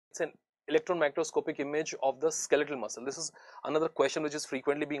an electron microscopic image of the skeletal muscle. This is another question which is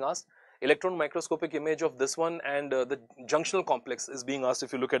frequently being asked. Electron microscopic image of this one, and the junctional complex is being asked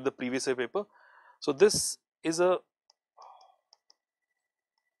if you look at the previous year paper. So this is a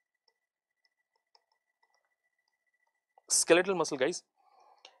skeletal muscle, guys.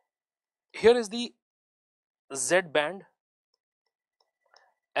 Here is the Z band,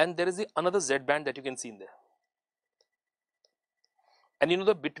 and there is the another Z band that you can see in there. And you know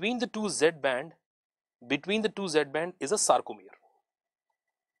that between the two Z band is a sarcomere.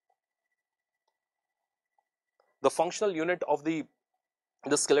 The functional unit of the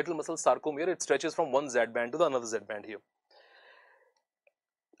skeletal muscle sarcomere, it stretches from one Z band to the another Z band here.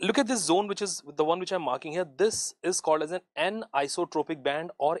 Look at this zone, which is the one which I am marking here. This is called as an anisotropic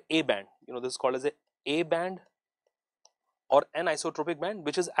band or A band. You know, this is called as A band or anisotropic band,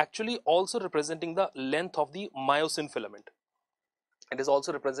 which is actually also representing the length of the myosin filament. It is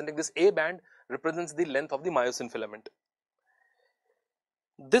also representing, this A band represents the length of the myosin filament.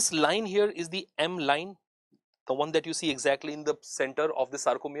 This line here is the M line, the one that you see exactly in the center of the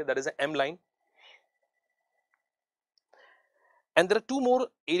sarcomere, that is an M line. And there are two more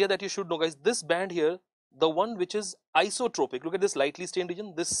area that you should know, guys. This band here, the one which is isotropic, look at this lightly stained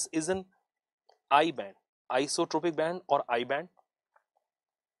region, this is an I band, isotropic band or I band.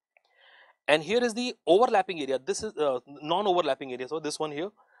 And here is the overlapping area, this is non-overlapping area, so this one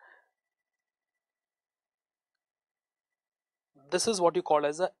here, this is what you call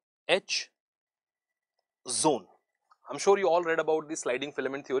as a H zone. I'm sure you all read about the sliding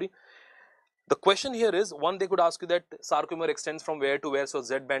filament theory. The question here is, one, they could ask you that sarcomere extends from where to where, so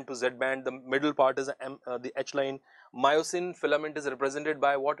Z band to Z band, the middle part is the H line, myosin filament is represented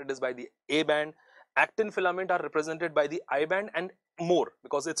by what? It is by the A band, actin filament are represented by the I band, and more,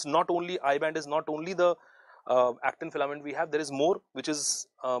 because it's not only I band is not only the actin filament we have, there is more which is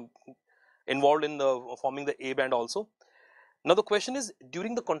involved in the forming the A band also. Now the question is,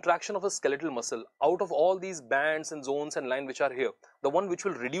 during the contraction of a skeletal muscle, out of all these bands and zones and line which are here, the one which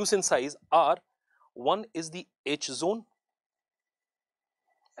will reduce in size are, one is the H zone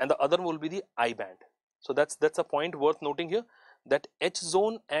and the other will be the I band. So that's a point worth noting here, that H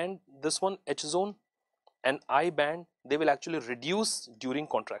zone and this one H zone and I band, they will actually reduce during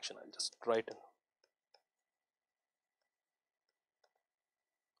contraction. I'll just write in.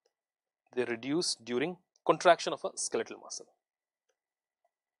 They reduce during contraction of a skeletal muscle.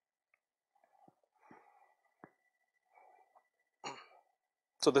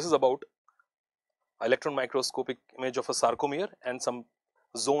 So this is about electron microscopic image of a sarcomere and some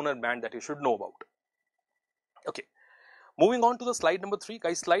zone and band that you should know about. Okay, moving on to the slide number 3,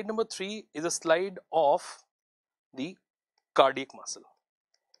 guys. Slide number 3 is a slide of the cardiac muscle.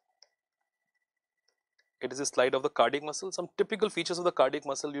 It is a slide of the cardiac muscle. Some typical features of the cardiac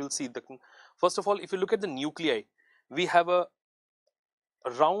muscle you will see. First of all, if you look at the nuclei, we have a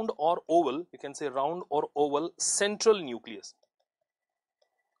round or oval, you can say round or oval central nucleus.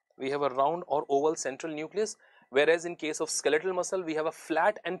 We have a round or oval central nucleus, whereas in case of skeletal muscle, we have a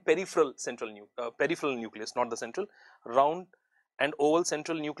flat and peripheral peripheral nucleus, not the central. Round and oval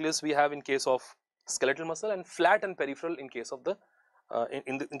central nucleus we have in case of skeletal muscle, and flat and peripheral in case of the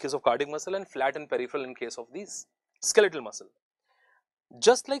in case of cardiac muscle, and flat and peripheral in case of these skeletal muscle.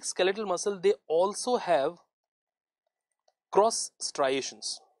 Just like skeletal muscle, they also have cross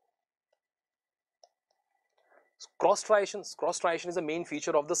striations. Cross striation is a main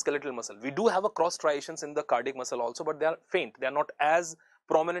feature of the skeletal muscle. We do have a cross striations in the cardiac muscle also, but they are faint. They are not as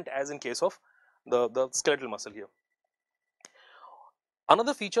prominent as in case of the skeletal muscle here.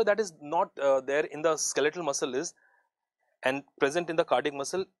 Another feature that is not there in the skeletal muscle is, and present in the cardiac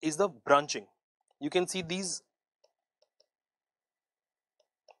muscle, is the branching. You can see these,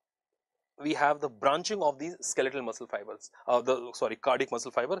 we have the branching of these skeletal muscle fibers, cardiac muscle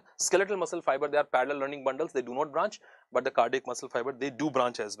fiber. Skeletal muscle fiber, they are parallel running bundles, they do not branch, but the cardiac muscle fiber, they do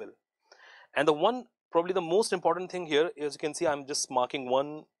branch as well. And the one, probably the most important thing here, as you can see, I am just marking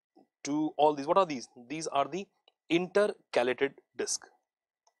 1, 2, all these. What are these? These are the intercalated disc.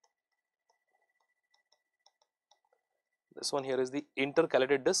 This one here is the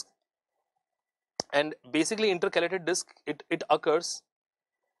intercalated disc, and basically intercalated disc, it occurs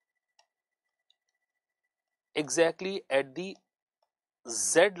exactly at the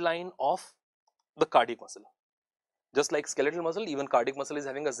Z line of the cardiac muscle. Just like skeletal muscle, even cardiac muscle is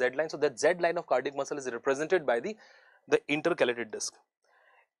having a Z line. So that Z line of cardiac muscle is represented by the intercalated disc.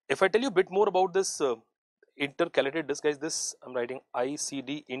 If I tell you a bit more about this intercalated disc, guys, this I'm writing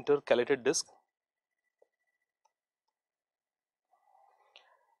ICD, intercalated disc.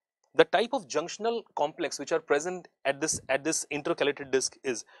 The type of junctional complex which are present at this intercalated disc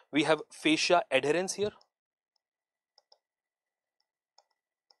is, we have fascia adherens here,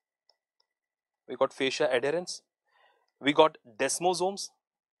 we got fascia adherens, we got desmosomes,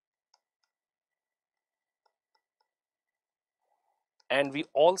 and we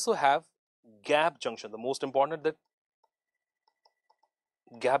also have gap junction. The most important, that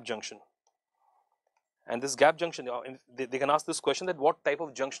gap junction. And this gap junction, they can ask this question, that what type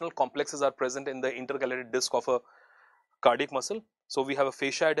of junctional complexes are present in the intercalated disc of a cardiac muscle. So we have a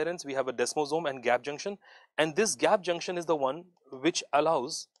fascia adherens, we have a desmosome and gap junction, and this gap junction is the one which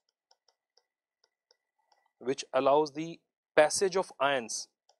allows the passage of ions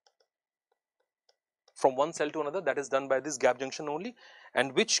from one cell to another. That is done by this gap junction only,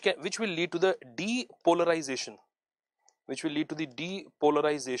 and which will lead to the depolarization,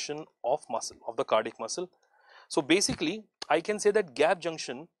 of muscle, of the cardiac muscle. So basically I can say that gap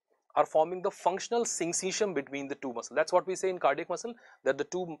junction are forming the functional syncytium between the two muscles. That's what we say in cardiac muscle, that the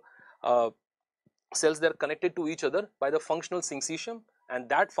two cells, they are connected to each other by the functional syncytium, and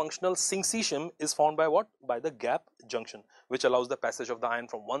that functional syncytium is formed by what? By the gap junction, which allows the passage of the ion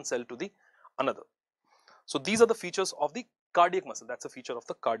from one cell to the another. So these are the features of the cardiac muscle. That's a feature of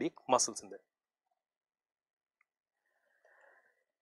the cardiac muscles in there.